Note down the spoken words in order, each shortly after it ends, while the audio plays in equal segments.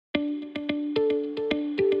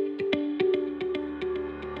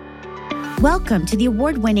Welcome to the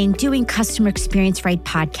award-winning Doing Customer Experience Right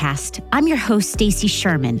podcast. I'm your host, Stacy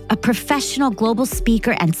Sherman, a professional global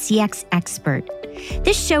speaker and CX expert.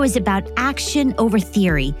 This show is about action over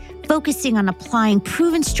theory, focusing on applying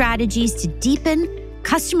proven strategies to deepen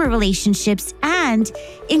customer relationships and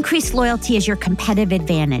increase loyalty as your competitive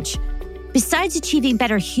advantage. Besides achieving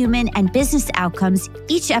better human and business outcomes,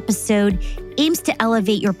 each episode aims to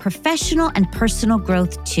elevate your professional and personal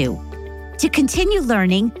growth too. To continue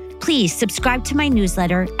learning, please subscribe to my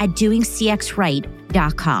newsletter at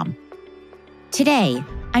doingcxright.com. Today,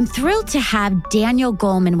 I'm thrilled to have Daniel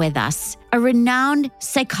Goleman with us, a renowned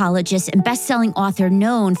psychologist and best-selling author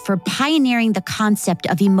known for pioneering the concept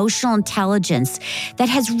of emotional intelligence that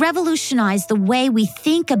has revolutionized the way we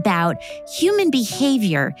think about human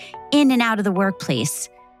behavior in and out of the workplace.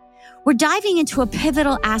 We're diving into a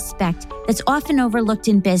pivotal aspect that's often overlooked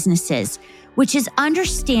in businesses, which is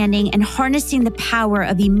understanding and harnessing the power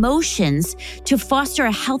of emotions to foster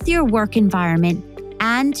a healthier work environment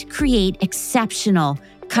and create exceptional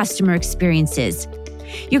customer experiences.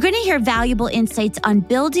 You're going to hear valuable insights on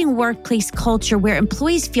building workplace culture where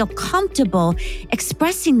employees feel comfortable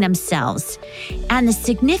expressing themselves and the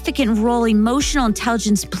significant role emotional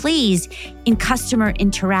intelligence plays in customer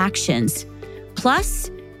interactions.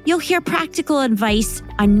 Plus, you'll hear practical advice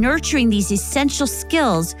on nurturing these essential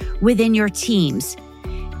skills within your teams.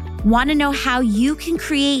 Want to know how you can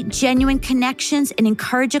create genuine connections and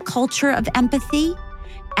encourage a culture of empathy?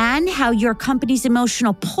 And how your company's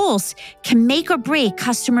emotional pulse can make or break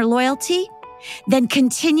customer loyalty? Then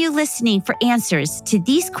continue listening for answers to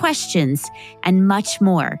these questions and much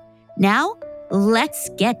more. Now, let's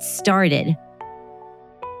get started.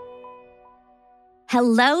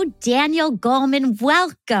 Hello, Daniel Goleman.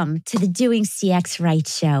 Welcome to the Doing CX Right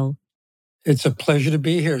show. It's a pleasure to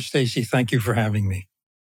be here, Stacy. Thank you for having me.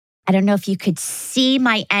 I don't know if you could see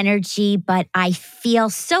my energy, but I feel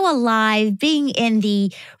so alive being in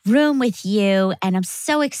the room with you. And I'm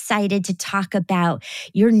so excited to talk about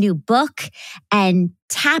your new book and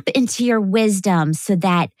tap into your wisdom so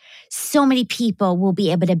that so many people will be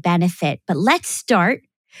able to benefit. But let's start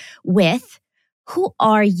with, who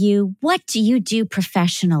are you? What do you do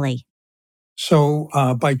professionally? So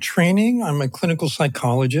by training, I'm a clinical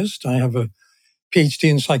psychologist. I have a PhD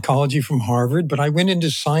in psychology from Harvard, but I went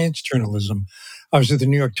into science journalism. I was at the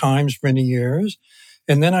New York Times for many years.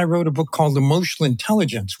 And then I wrote a book called Emotional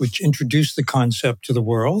Intelligence, which introduced the concept to the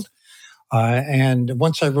world. And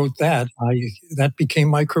once I wrote that, that became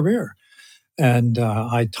my career. And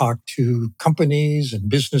I talked to companies and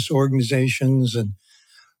business organizations and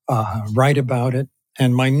write about it.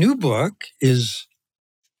 And my new book is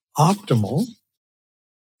Optimal.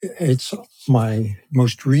 It's my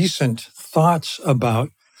most recent thoughts about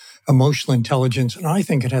emotional intelligence, and I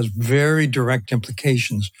think it has very direct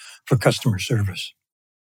implications for customer service.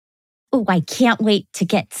 Oh, I can't wait to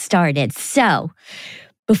get started. So,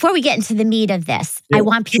 before we get into the meat of this, I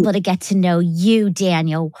want people to get to know you,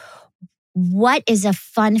 Daniel. What is a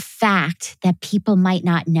fun fact that people might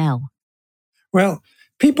not know? Well,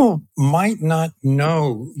 people might not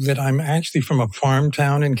know that I'm actually from a farm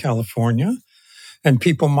town in California. And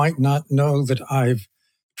people might not know that I've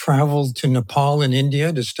traveled to Nepal and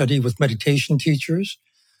India to study with meditation teachers.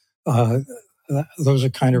 Those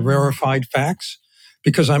are kind of rarefied facts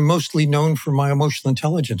because I'm mostly known for my emotional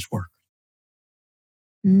intelligence work.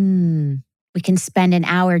 We can spend an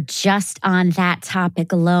hour just on that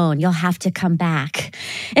topic alone. You'll have to come back.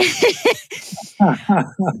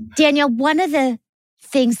 Daniel, one of the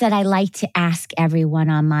things that I like to ask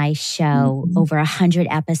everyone on my show, over 100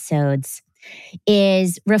 episodes,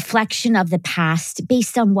 is reflection of the past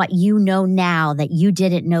based on what you know now that you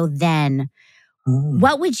didn't know then.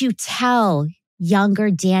 What would you tell younger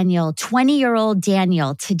Daniel, 20-year-old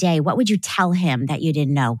Daniel today? What would you tell him that you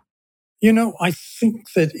didn't know? You know, I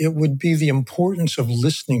think that it would be the importance of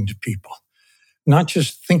listening to people, not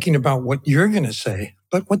just thinking about what you're going to say,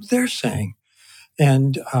 but what they're saying,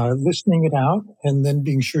 and listening it out and then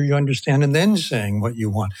being sure you understand and then saying what you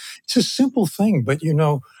want. It's a simple thing, but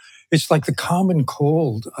it's like the common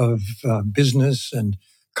cold of business and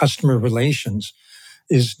customer relations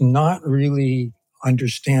is not really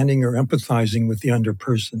understanding or empathizing with the other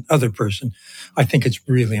person. I think it's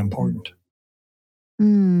really important.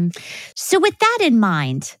 So with that in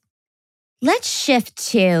mind, let's shift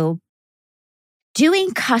to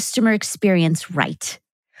doing customer experience right.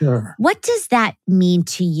 Sure. What does that mean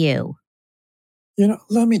to you?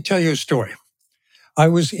 Let me tell you a story. I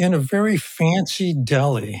was in a very fancy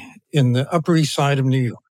deli in the Upper East Side of New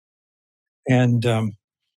York. And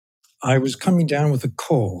I was coming down with a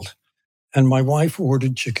cold. And my wife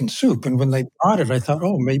ordered chicken soup. And when they brought it, I thought,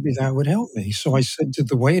 oh, maybe that would help me. So I said to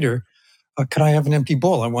the waiter, could I have an empty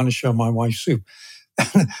bowl? I want to share my wife's soup.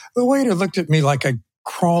 The waiter looked at me like I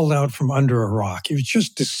crawled out from under a rock. He was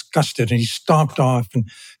just disgusted, and he stomped off and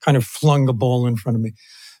kind of flung a bowl in front of me.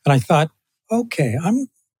 And I thought, okay,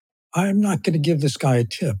 I'm not going to give this guy a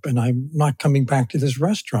tip, and I'm not coming back to this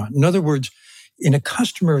restaurant. In other words, in a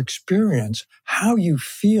customer experience, how you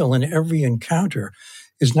feel in every encounter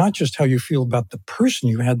is not just how you feel about the person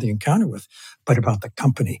you had the encounter with, but about the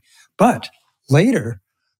company. But later,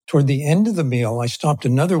 toward the end of the meal, I stopped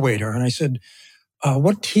another waiter and I said,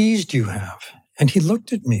 what teas do you have? And he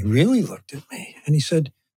looked at me, really looked at me, and he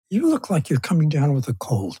said, you look like you're coming down with a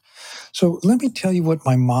cold. So let me tell you what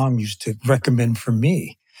my mom used to recommend for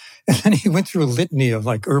me. And then he went through a litany of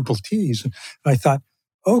like herbal teas. And I thought,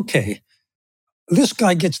 okay, this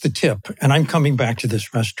guy gets the tip, and I'm coming back to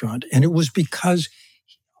this restaurant. And it was because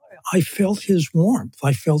I felt his warmth.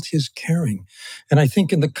 I felt his caring. And I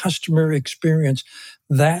think in the customer experience,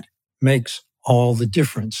 that makes all the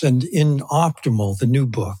difference. And in Optimal, the new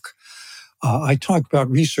book, I talk about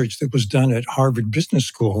research that was done at Harvard Business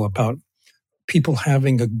School about people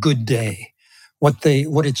having a good day, what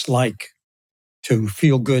it's like to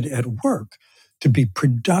feel good at work, to be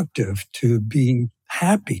productive, to be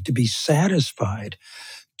happy, to be satisfied,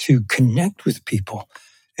 to connect with people.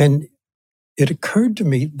 And it occurred to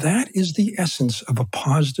me that is the essence of a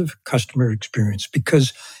positive customer experience,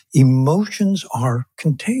 because emotions are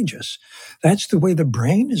contagious. That's the way the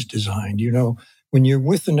brain is designed. When you're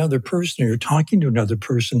with another person or you're talking to another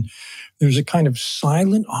person, there's a kind of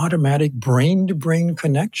silent, automatic brain to brain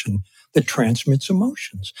connection that transmits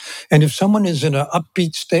emotions. And if someone is in an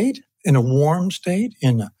upbeat state, in a warm state,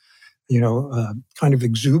 in a kind of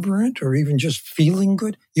exuberant or even just feeling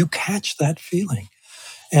good, you catch that feeling.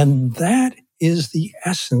 And that is the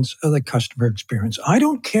essence of the customer experience. I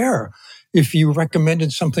don't care if you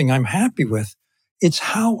recommended something I'm happy with. It's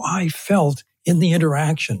how I felt in the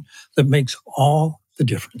interaction that makes all the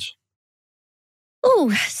difference.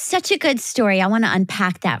 Oh, such a good story. I want to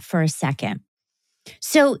unpack that for a second.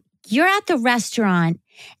 So you're at the restaurant,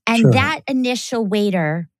 and Sure. that initial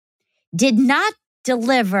waiter did not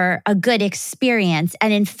deliver a good experience.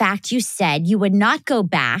 And in fact, you said you would not go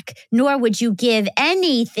back, nor would you give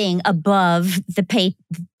anything above the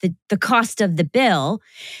cost of the bill,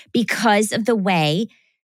 because of the way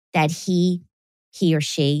that he or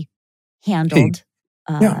she handled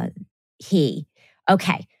Yeah. he.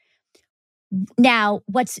 Okay. Now,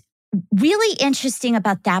 what's really interesting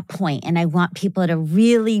about that point, and I want people to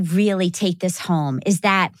really, really take this home, is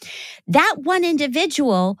that one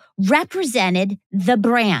individual represented the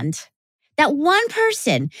brand. That one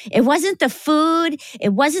person. It wasn't the food.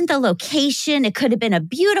 It wasn't the location. It could have been a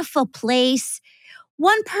beautiful place.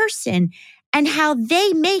 One person, and how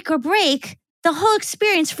they make or break the whole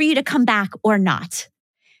experience for you to come back or not.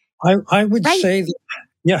 I would Right? say that,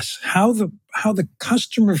 yes, how the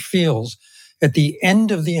customer feels at the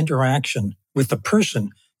end of the interaction with the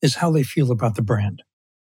person is how they feel about the brand.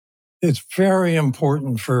 It's very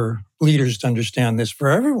important for leaders to understand this,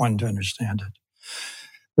 for everyone to understand it,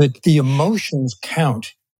 that the emotions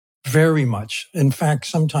count very much. In fact,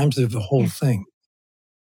 sometimes they're the whole thing.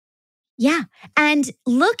 Yeah. And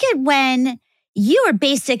look at when you are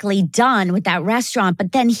basically done with that restaurant,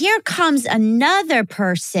 but then here comes another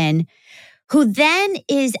person who then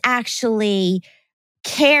is actually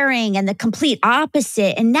caring and the complete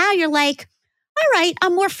opposite. And now you're like, all right,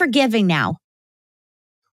 I'm more forgiving now.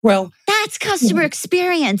 Well, That's customer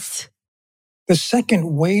experience. the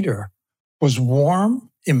second waiter was warm,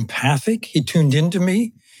 empathic. He tuned into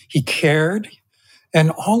me. He cared. And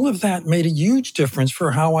all of that made a huge difference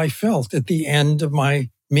for how I felt at the end of my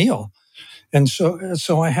meal. And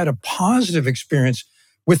so I had a positive experience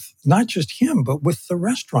with not just him, but with the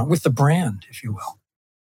restaurant, with the brand, if you will.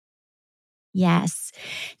 Yes.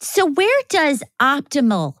 So where does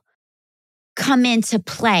optimal come into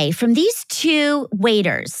play from these two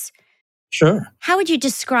waiters? Sure. How would you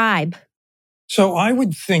describe? So I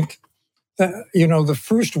would think that, the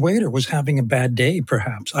first waiter was having a bad day,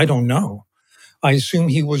 perhaps. I don't know. I assume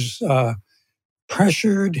he was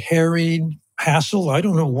pressured, harried, hassled. I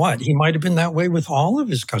don't know what. He might have been that way with all of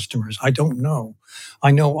his customers. I don't know.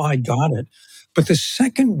 I know I got it. But the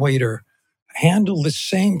second waiter handled the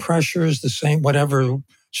same pressures, the same whatever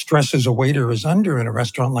stresses a waiter is under in a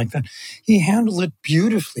restaurant like that. He handled it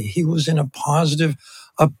beautifully. He was in a positive,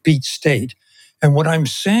 upbeat state. And what I'm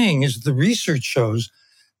saying is the research shows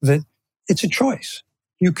that it's a choice.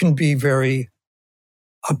 You can be very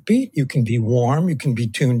upbeat, you can be warm, you can be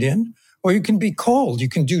tuned in, or you can be cold. You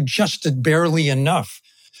can do just barely enough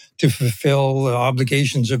to fulfill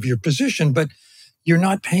obligations of your position, but you're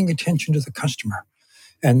not paying attention to the customer.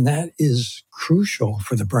 And that is crucial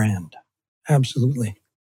for the brand. Absolutely.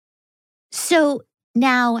 So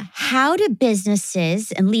now, how do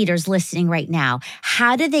businesses and leaders listening right now,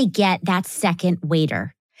 how do they get that second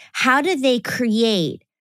waiter? How do they create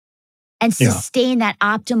and Yeah. sustain that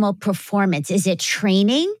optimal performance? Is it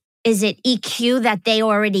training? Is it EQ that they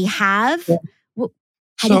already have? Yeah.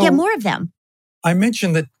 How do you get So more of them? I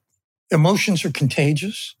mentioned that emotions are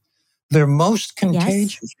contagious. They're most Yes.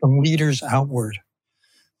 contagious from leaders outward.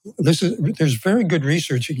 There's very good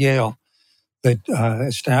research at Yale that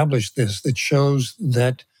established this, that shows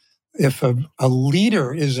that if a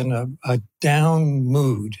leader is in a down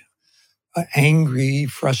mood, angry,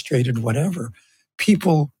 frustrated, whatever,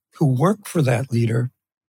 people who work for that leader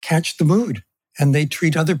catch the mood and they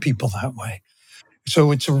treat other people that way.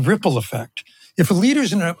 So it's a ripple effect. If a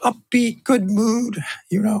leader's in an upbeat, good mood,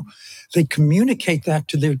 they communicate that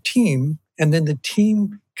to their team, and then the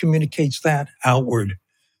team communicates that outward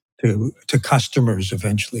to customers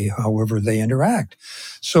eventually, however they interact.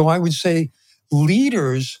 So I would say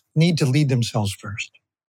leaders need to lead themselves first.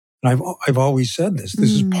 And I've always said this.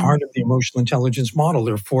 This is Mm, part of the emotional intelligence model.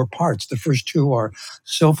 There are 4 parts. The first 2 are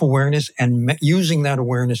self-awareness and using that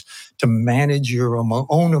awareness to manage your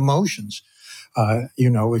own emotions.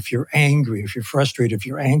 If you're angry, if you're frustrated, if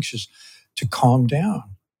you're anxious, to calm down,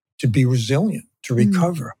 to be resilient, to mm,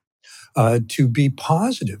 recover, to be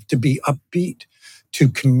positive, to be upbeat, to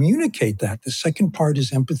communicate that. The second part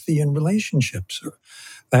is empathy and relationships.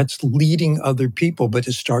 That's leading other people, but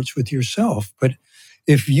it starts with yourself. But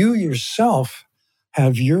if you yourself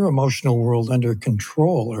have your emotional world under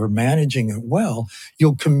control or managing it well,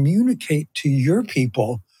 you'll communicate to your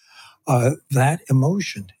people that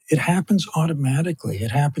emotion. It happens automatically.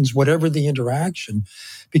 It happens whatever the interaction,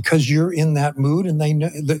 because you're in that mood, and they know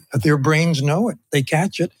their brains know it. They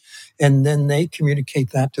catch it, and then they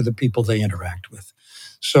communicate that to the people they interact with.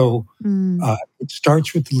 So mm. it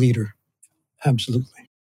starts with the leader. Absolutely.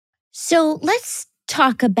 So let's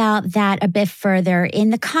talk about that a bit further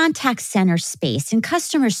in the contact center space, in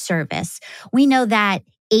customer service. We know that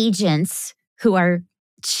agents who are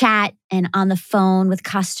chat and on the phone with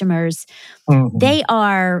customers, Mhm.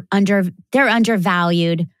 they're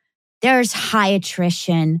undervalued. There's high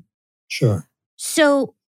attrition. Sure.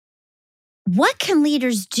 So what can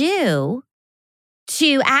leaders do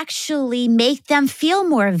to actually make them feel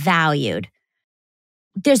more valued?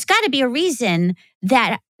 There's got to be a reason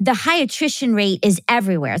that the high attrition rate is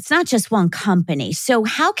everywhere. It's not just one company. So,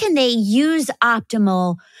 how can they use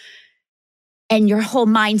optimal and your whole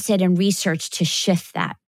mindset and research to shift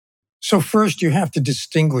that? So first, you have to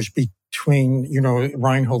distinguish between,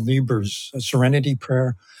 Reinhold Niebuhr's Serenity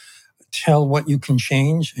Prayer. Tell what you can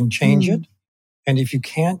change and change Mm, it. And if you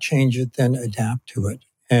can't change it, then adapt to it.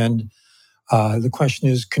 And the question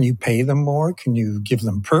is, can you pay them more? Can you give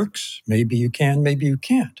them perks? Maybe you can, maybe you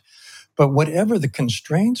can't. But whatever the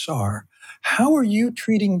constraints are, how are you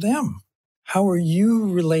treating them? How are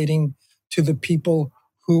you relating to the people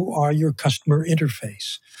who are your customer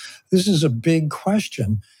interface? This is a big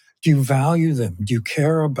question. Do you value them? Do you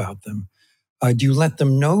care about them? Do you let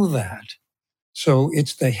them know that? So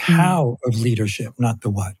it's the mm, how of leadership, not the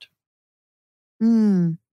what.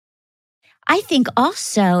 mm. I think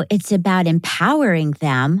also it's about empowering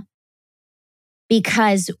them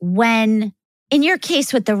because in your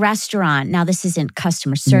case with the restaurant, now this isn't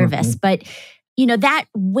customer service, Mhm. but that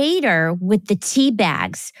waiter with the tea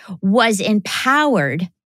bags was empowered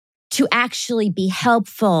to actually be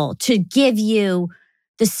helpful, to give you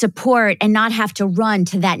the support and not have to run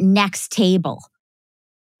to that next table.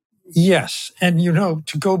 Yes, and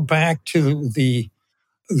to go back to the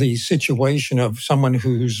situation of someone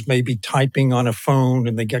who's maybe typing on a phone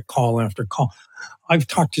and they get call after call. I've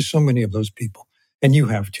talked to so many of those people, and you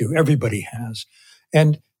have too. Everybody has.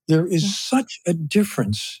 And there is Yeah. such a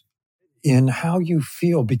difference in how you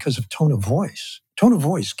feel because of tone of voice. Tone of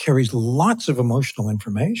voice carries lots of emotional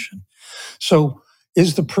information. So,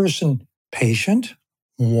 is the person patient,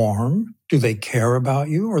 warm? Do they care about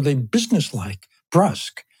you? Or are they businesslike,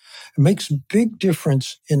 brusque? It makes a big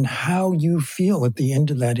difference in how you feel at the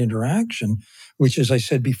end of that interaction, which, as I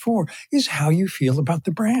said before, is how you feel about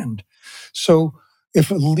the brand. So,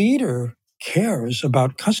 if a leader cares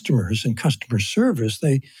about customers and customer service,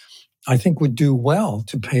 they, I think, would do well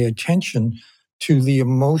to pay attention to the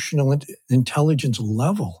emotional intelligence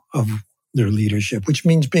level of their leadership, which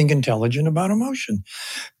means being intelligent about emotion,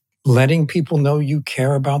 letting people know you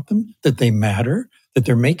care about them, that they matter, that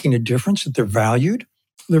they're making a difference, that they're valued.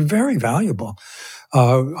 They're very valuable.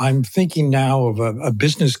 I'm thinking now of a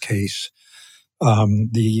business case.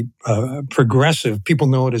 the Progressive, people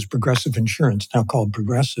know it as Progressive Insurance, now called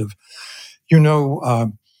Progressive. You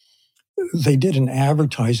know, they did an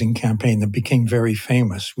advertising campaign that became very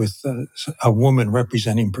famous with a woman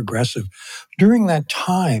representing Progressive. During that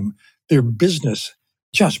time, their business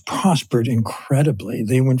just prospered incredibly.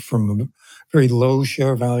 They went from a very low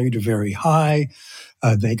share value to very high.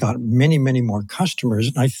 They got many, many more customers.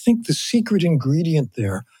 And I think the secret ingredient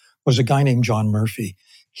there was a guy named John Murphy.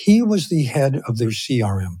 He was the head of their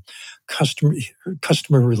CRM, customer,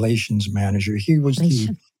 customer relations manager. He was the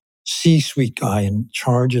C-suite guy in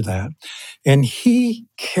charge of that. And he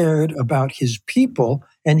cared about his people,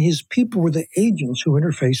 and his people were the agents who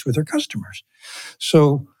interfaced with their customers.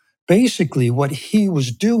 So basically, what he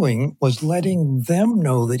was doing was letting them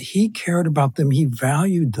know that he cared about them, he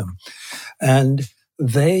valued them. And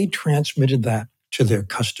they transmitted that to their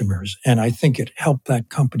customers. And I think it helped that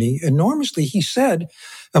company enormously. He said,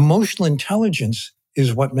 emotional intelligence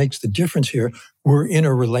is what makes the difference here. We're in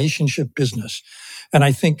a relationship business. And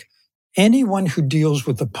I think anyone who deals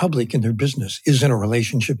with the public in their business is in a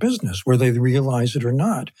relationship business, whether they realize it or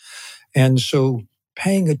not. And so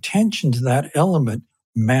paying attention to that element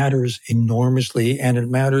matters enormously, and it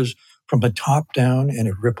matters from the top down and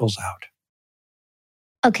it ripples out.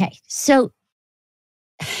 Okay, so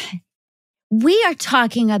we are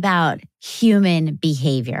talking about human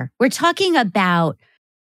behavior. We're talking about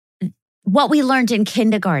what we learned in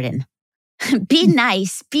kindergarten. Be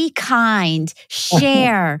nice, be kind,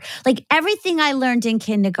 share, like everything I learned in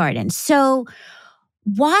kindergarten. So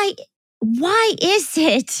why is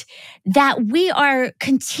it that we are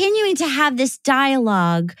continuing to have this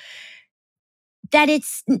dialogue that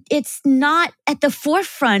it's not at the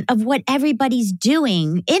forefront of what everybody's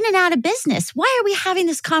doing in and out of business? Why are we having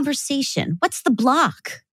this conversation? What's the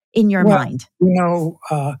block in your mind? You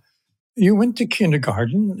know, you went to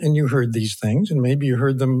kindergarten and you heard these things, and maybe you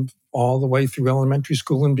heard them all the way through elementary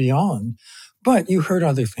school and beyond, but you heard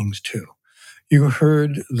other things too. You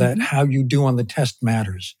heard that how you do on the test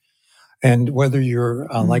matters, and whether you're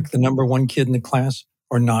like the number one kid in the class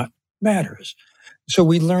or not matters. So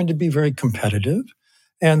we learned to be very competitive,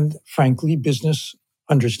 and frankly, business,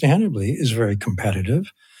 understandably, is very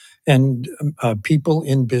competitive. And people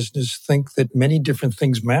in business think that many different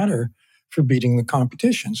things matter for beating the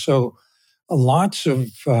competition. So lots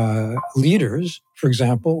of leaders, for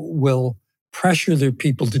example, will pressure their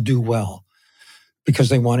people to do well because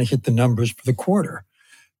they want to hit the numbers for the quarter.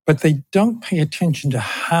 But they don't pay attention to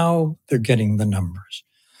how they're getting the numbers.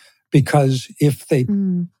 Because if they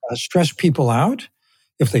stress people out,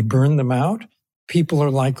 if they burn them out, people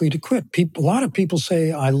are likely to quit. A lot of people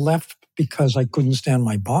say, I left because I couldn't stand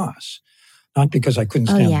my boss, not because I couldn't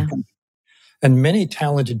stand the company. And many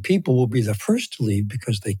talented people will be the first to leave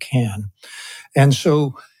because they can. And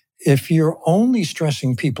so if you're only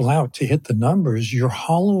stressing people out to hit the numbers, you're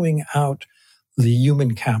hollowing out the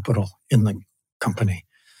human capital in the company,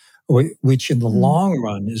 which in the long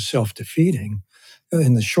run is self-defeating.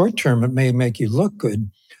 In the short term, it may make you look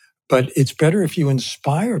good, but it's better if you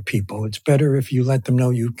inspire people. It's better if you let them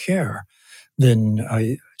know you care than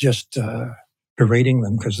just berating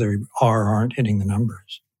them because they are or aren't hitting the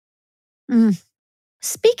numbers.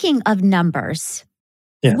 Speaking of numbers,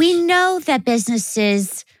 Yes. we know that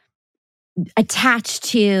businesses attach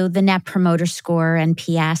to the Net Promoter Score,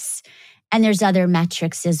 NPS, and there's other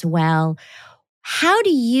metrics as well. How do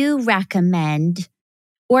you recommend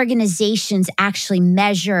organizations actually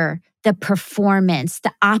measure the performance,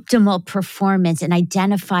 the optimal performance, and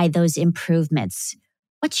identify those improvements?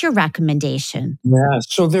 What's your recommendation? Yeah,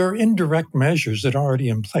 so there are indirect measures that are already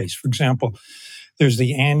in place. For example, there's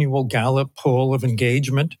the annual Gallup poll of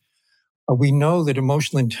engagement. We know that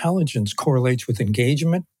emotional intelligence correlates with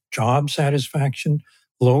engagement, job satisfaction,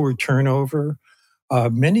 lower turnover.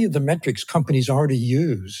 Many of the metrics companies already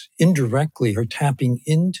use indirectly are tapping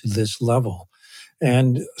into this level.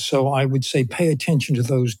 And so I would say pay attention to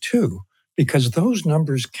those too, because those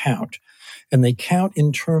numbers count. And they count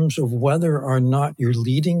in terms of whether or not you're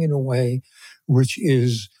leading in a way which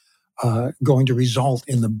is going to result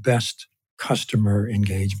in the best customer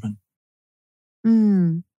engagement.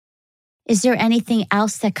 Is there anything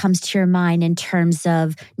else that comes to your mind in terms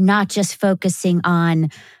of not just focusing on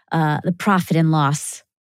the profit and loss?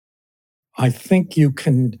 I think you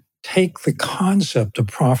can take the concept of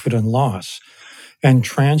profit and loss and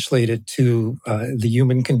translate it to the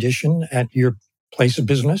human condition at your place of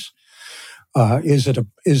business. Is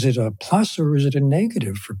it a plus or is it a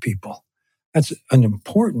negative for people? That's an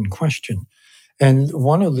important question. And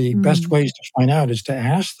one of the best ways to find out is to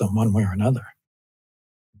ask them one way or another.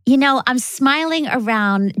 I'm smiling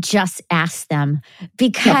around just ask them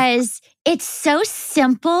because it's so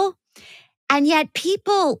simple. And yet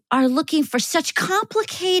people are looking for such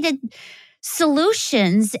complicated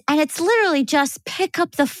solutions. And it's literally just pick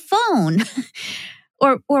up the phone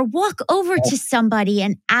or walk over to somebody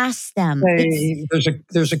and ask them. It's Say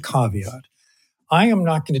there's a caveat. I am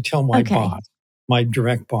not going to tell my okay. boss, my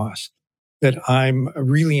direct boss, that I'm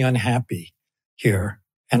really unhappy here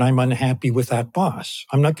and I'm unhappy with that boss.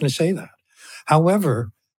 I'm not going to say that.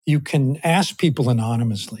 However, you can ask people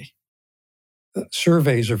anonymously.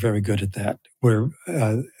 Surveys are very good at that, where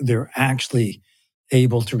they're actually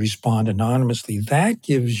able to respond anonymously. That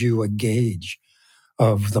gives you a gauge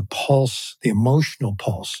of the pulse, the emotional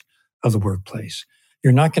pulse of the workplace.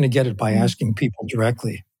 You're not going to get it by Mm. asking people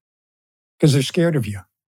directly because they're scared of you.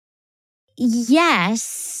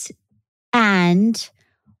 Yes. And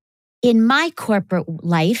in my corporate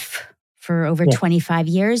life for over Yeah. 25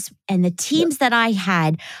 years and the Yeah. teams that I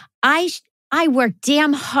had, I I worked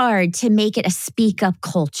damn hard to make it a speak up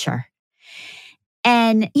culture.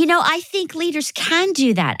 And I think leaders can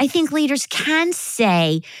do that. I think leaders can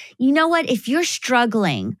say, "You know what? If you're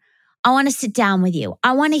struggling, I want to sit down with you.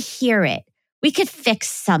 I want to hear it. We could fix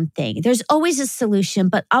something. There's always a solution,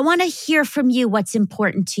 but I want to hear from you what's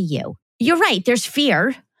important to you." You're right, there's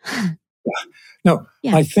fear. No,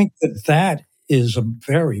 Yeah. I think that that is a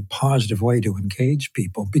very positive way to engage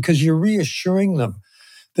people because you're reassuring them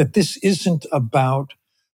that this isn't about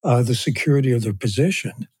the security of their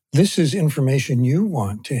position. This is information you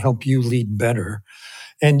want to help you lead better,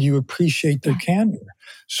 and you appreciate their Yeah. candor.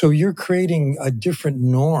 So you're creating a different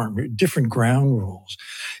norm, different ground rules.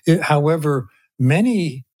 However,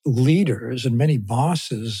 many leaders and many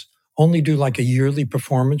bosses only do like a yearly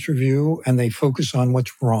performance review and they focus on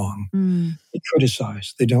what's wrong. Mm. They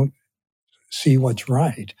criticize, they don't see what's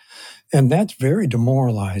right. And that's very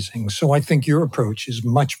demoralizing. So I think your approach is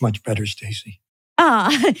much, much better, Stacy. Ah,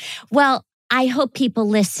 well, I hope people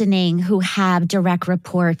listening who have direct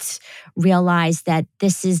reports realize that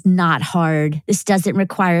this is not hard. This doesn't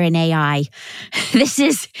require an AI. This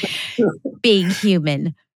is being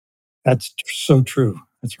human. That's so true.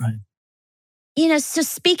 That's right. So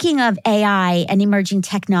speaking of AI and emerging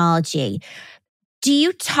technology, do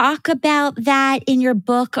you talk about that in your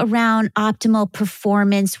book around optimal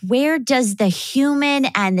performance? Where does the human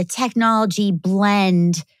and the technology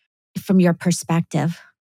blend from your perspective?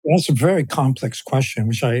 That's a very complex question,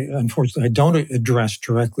 which I unfortunately I don't address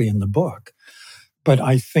directly in the book. But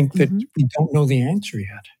I think that Mhm. we don't know the answer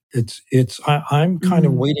yet. I'm kind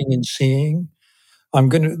of Mm. waiting and seeing.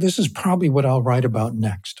 This is probably what I'll write about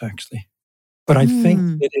next, actually. But I think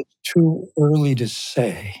Mm. that it's too early to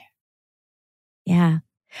say. Yeah.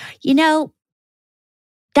 You know,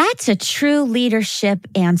 that's a true leadership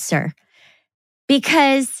answer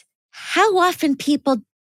because how often people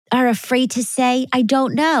are afraid to say, I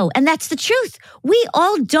don't know. And that's the truth. We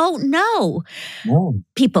all don't know. No,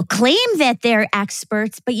 People claim that they're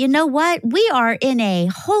experts, but you know what? We are in a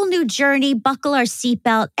whole new journey. Buckle our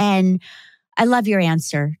seatbelt. And I love your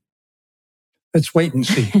answer. let's wait and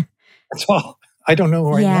see. That's all. I don't know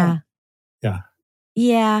right now. Yeah. Yeah.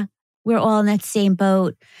 Yeah. We're all in that same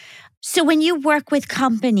boat. So when you work with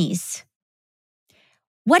companies,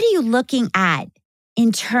 what are you looking at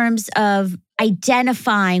in terms of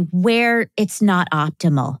identifying where it's not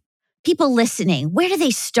optimal? People listening, where do they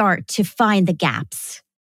start to find the gaps?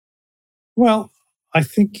 Well, I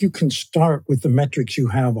think you can start with the metrics you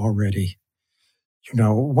have already.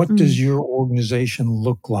 What does Mm. your organization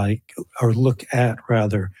look like or look at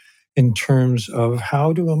rather in terms of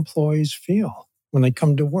how do employees feel when they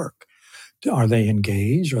come to work? Are they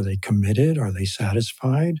engaged? Are they committed? Are they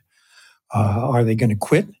satisfied? Are they going to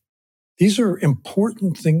quit? These are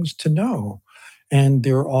important things to know. And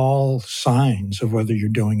they're all signs of whether you're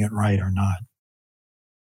doing it right or not.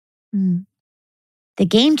 Mm. The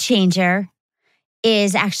game changer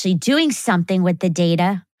is actually doing something with the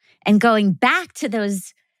data and going back to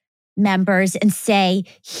those members and say,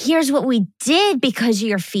 here's what we did because of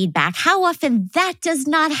your feedback. How often that does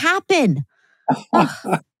not happen?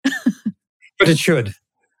 Oh, But it should.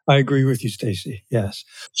 I agree with you, Stacy. Yes.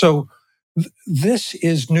 So this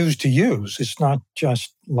is news to use. It's not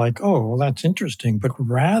just like, oh, well, that's interesting, but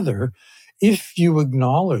rather, if you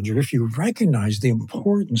acknowledge or if you recognize the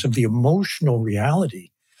importance of the emotional reality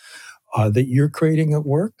that you're creating at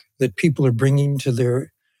work, that people are bringing to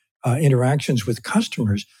their interactions with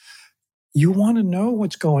customers, you want to know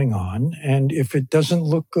what's going on. And if it doesn't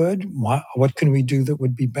look good, what can we do that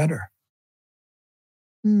would be better?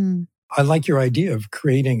 mm, I like your idea of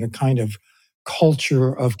creating a kind of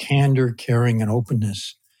culture of candor, caring, and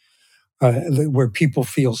openness. where people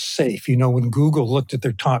feel safe. You know, when Google looked at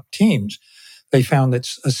their top teams, they found that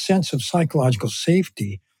a sense of psychological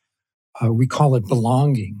safety, we call it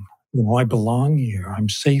belonging. You know, I belong here, I'm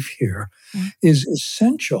safe here, Yeah. is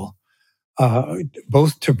essential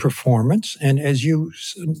both to performance and, as you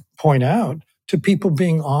point out, to people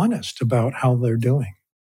being honest about how they're doing.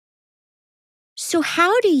 So,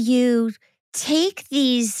 how do you take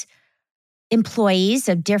these employees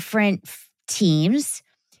of different teams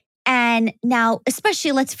and now,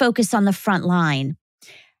 especially let's focus on the front line?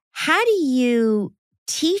 How do you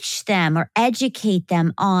teach them or educate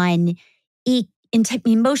them on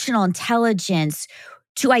emotional intelligence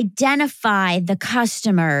to identify the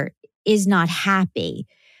customer is not happy?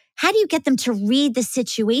 How do you get them to read the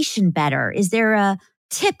situation better? Is there a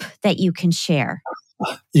tip that you can share?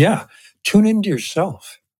 Yeah, tune into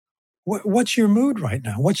yourself. What's your mood right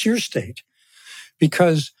now? What's your state?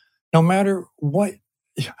 Because no matter what,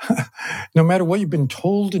 no matter what you've been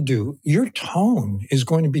told to do, your tone is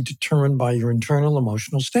going to be determined by your internal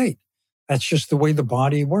emotional state. That's just the way the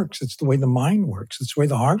body works. It's the way the mind works. It's the way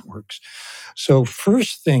the heart works. So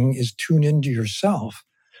first thing is tune into yourself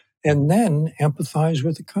and then empathize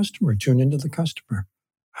with the customer. Tune into the customer.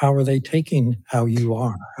 How are they taking how you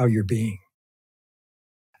are, how you're being?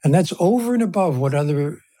 And that's over and above what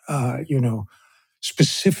other,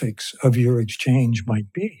 specifics of your exchange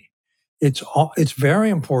might be. It's very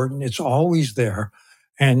important. It's always there.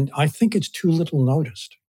 And I think it's too little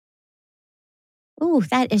noticed. Ooh,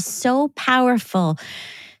 that is so powerful.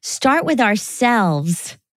 Start with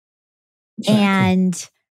ourselves. Exactly. And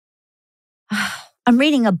I'm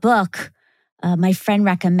reading a book my friend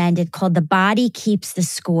recommended called The Body Keeps the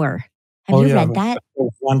Score. Have Oh you yeah, read that?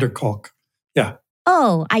 Wonderkolk. Yeah,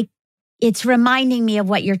 Oh, it's reminding me of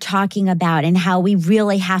what you're talking about and how we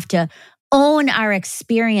really have to own our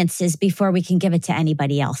experiences before we can give it to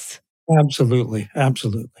anybody else. absolutely,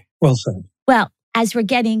 absolutely. Well said. Well, as we're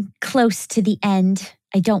getting close to the end,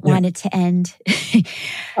 I don't Yeah, want it to end.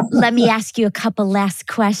 Let me ask you a couple last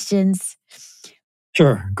questions.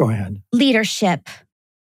 sure. Go ahead. Leadership,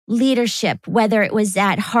 whether it was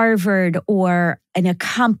at Harvard or in a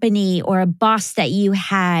company or a boss that you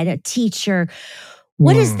had, a teacher,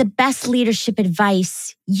 what is Hmm. the best leadership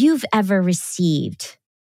advice you've ever received?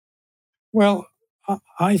 Well,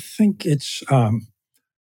 I think it's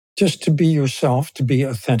just to be yourself, to be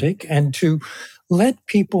authentic, and to let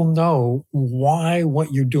people know why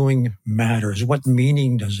what you're doing matters. What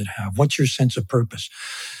meaning does it have? What's your sense of purpose?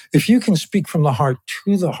 If you can speak from the heart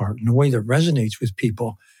to the heart in a way that resonates with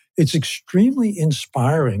people, it's extremely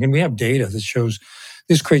inspiring. And we have data that shows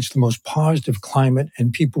this creates the most positive climate,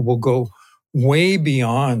 and people will go way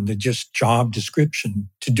beyond the just job description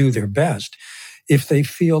to do their best if they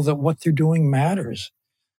feel that what they're doing matters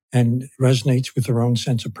and resonates with their own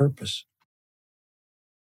sense of purpose.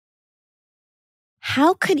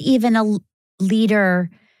 How could even a leader,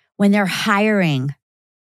 when they're hiring,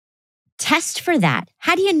 test for that?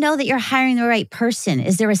 How do you know that you're hiring the right person?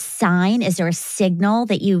 Is there a sign? Is there a signal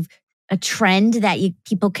that a trend that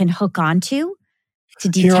people can hook onto to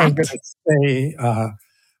Here I'm going detect? to say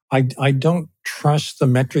I don't trust the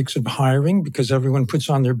metrics of hiring because everyone puts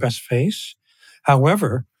on their best face.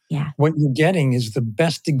 However, Yeah. what you're getting is the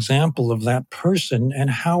best example of that person and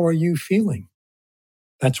how are you feeling?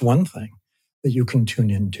 That's one thing that you can tune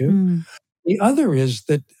into. Mm. The other is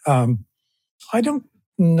that I don't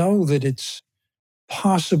know that it's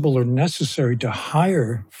possible or necessary to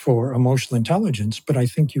hire for emotional intelligence, but I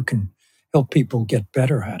think you can help people get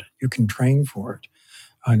better at it. You can train for it.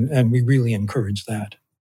 And we really encourage that.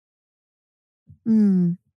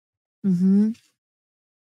 Mm. Hmm.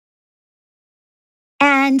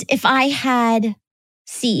 And if I had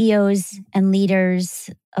CEOs and leaders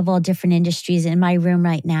of all different industries in my room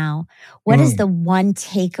right now, what is Mm. the one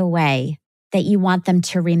takeaway that you want them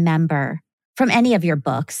to remember from any of your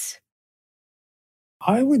books?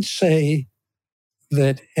 I would say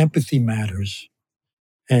that empathy matters.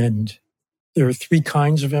 And there are three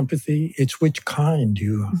kinds of empathy. It's which kind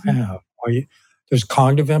you Mhm. have. There's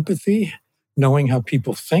cognitive empathy, knowing how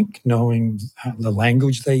people think, knowing the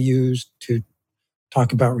language they use to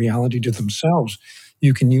talk about reality to themselves.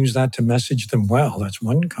 You can use that to message them well. That's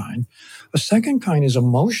one kind. A second kind is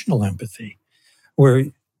emotional empathy, where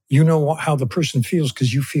you know how the person feels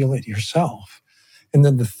because you feel it yourself. And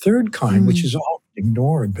then the third kind, which Mm. is often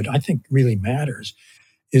ignored, but I think really matters,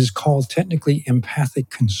 is called technically empathic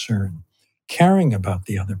concern, caring about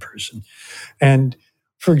the other person. And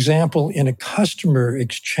for example, in a customer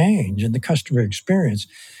exchange, in the customer experience,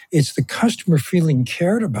 it's the customer feeling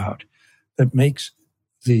cared about that makes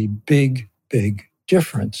the big, big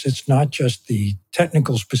difference. It's not just the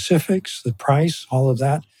technical specifics, the price, all of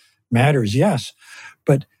that matters, yes.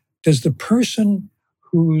 But does the person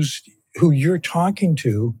who you're talking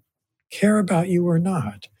to care about you or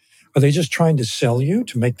not? Are they just trying to sell you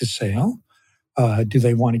to make the sale? Do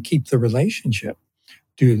they want to keep the relationship?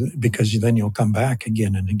 Because then you'll come back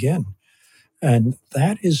again and again. And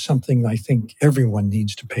that is something I think everyone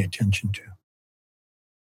needs to pay attention to.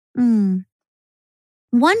 Mm.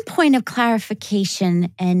 One point of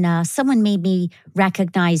clarification, and someone made me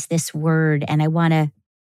recognize this word, and I want to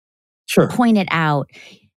Sure. point it out.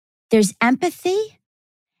 There's empathy,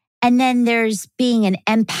 and then there's being an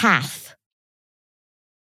empath.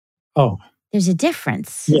 Oh, There's a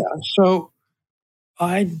difference. yeah. So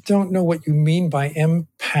I don't know what you mean by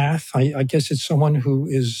empath. I guess it's someone who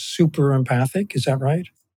is super empathic. Is that right?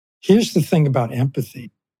 Here's the thing about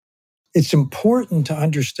empathy. It's important to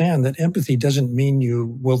understand that empathy doesn't mean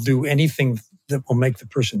you will do anything that will make the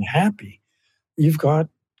person happy. You've got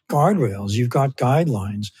guardrails, you've got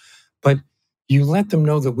guidelines, but you let them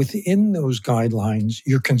know that within those guidelines,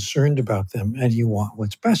 you're concerned about them and you want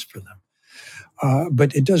what's best for them.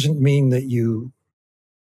 But it doesn't mean that you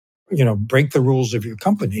break the rules of your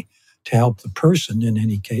company to help the person in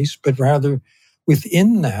any case, but rather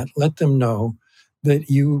within that, let them know that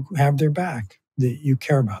you have their back, that you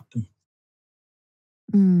care about them.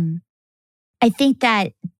 Mm. I think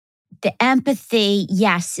that the empathy,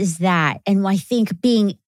 yes, is that. And I think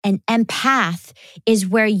being an empath is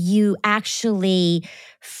where you actually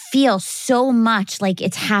feel so much like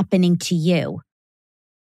it's happening to you.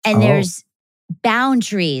 And there's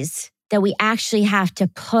boundaries that we actually have to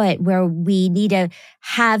put where we need to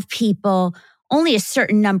have people, only a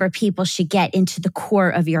certain number of people should get into the core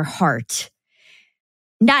of your heart.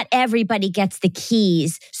 Not everybody gets the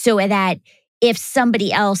keys so that if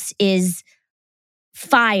somebody else is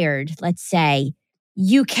fired, let's say,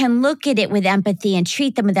 you can look at it with empathy and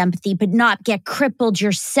treat them with empathy, but not get crippled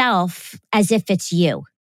yourself as if it's you.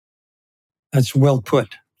 That's well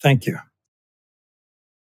put. Thank you.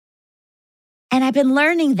 And I've been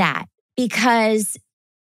learning that because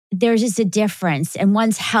there's just a difference, and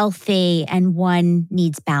one's healthy and one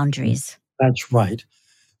needs boundaries. That's right.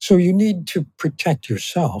 So you need to protect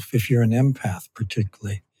yourself if you're an empath,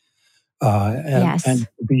 particularly. Yes. And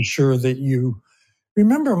be sure that you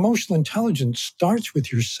remember emotional intelligence starts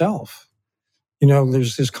with yourself.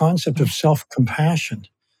 There's this concept of self-compassion,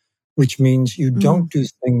 which means you don't do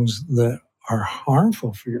things that are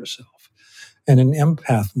harmful for yourself. And an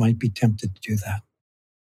empath might be tempted to do that.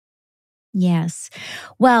 Yes.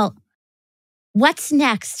 Well, what's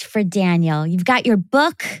next for Daniel? You've got your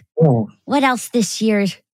book. Oh. What else this year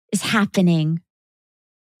is happening?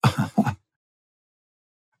 I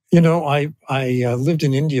lived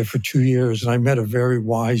in India for 2 years, and I met a very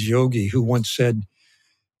wise yogi who once said,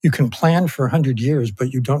 you can plan for 100 years,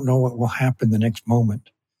 but you don't know what will happen the next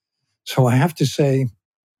moment. So I have to say,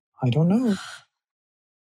 I don't know.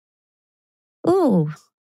 Ooh,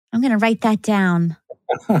 I'm going to write that down.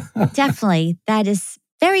 Definitely. That is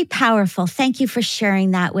very powerful. Thank you for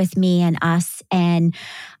sharing that with me and us. And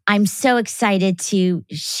I'm so excited to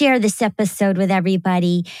share this episode with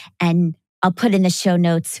everybody. And I'll put in the show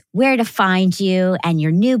notes where to find you and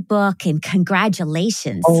your new book. And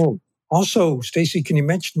congratulations. Oh, also, Stacy, can you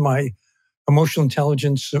mention my emotional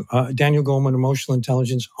intelligence, Daniel Goleman Emotional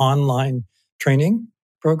Intelligence online training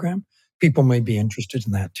program? People may be interested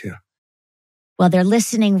in that too. Well, they're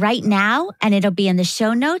listening right now, and it'll be in the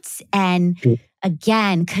show notes. And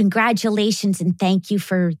again, congratulations and thank you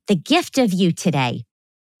for the gift of you today.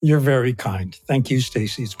 You're very kind. Thank you,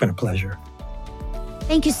 Stacy. It's been a pleasure.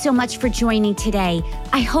 Thank you so much for joining today.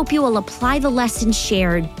 I hope you will apply the lessons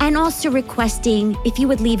shared, and also requesting if you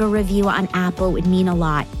would leave a review on Apple would mean a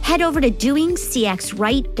lot. Head over to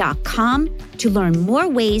doingcxright.com to learn more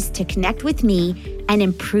ways to connect with me and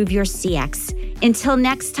improve your CX. Until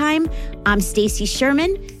next time, I'm Stacy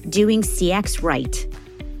Sherman, doing CX Right.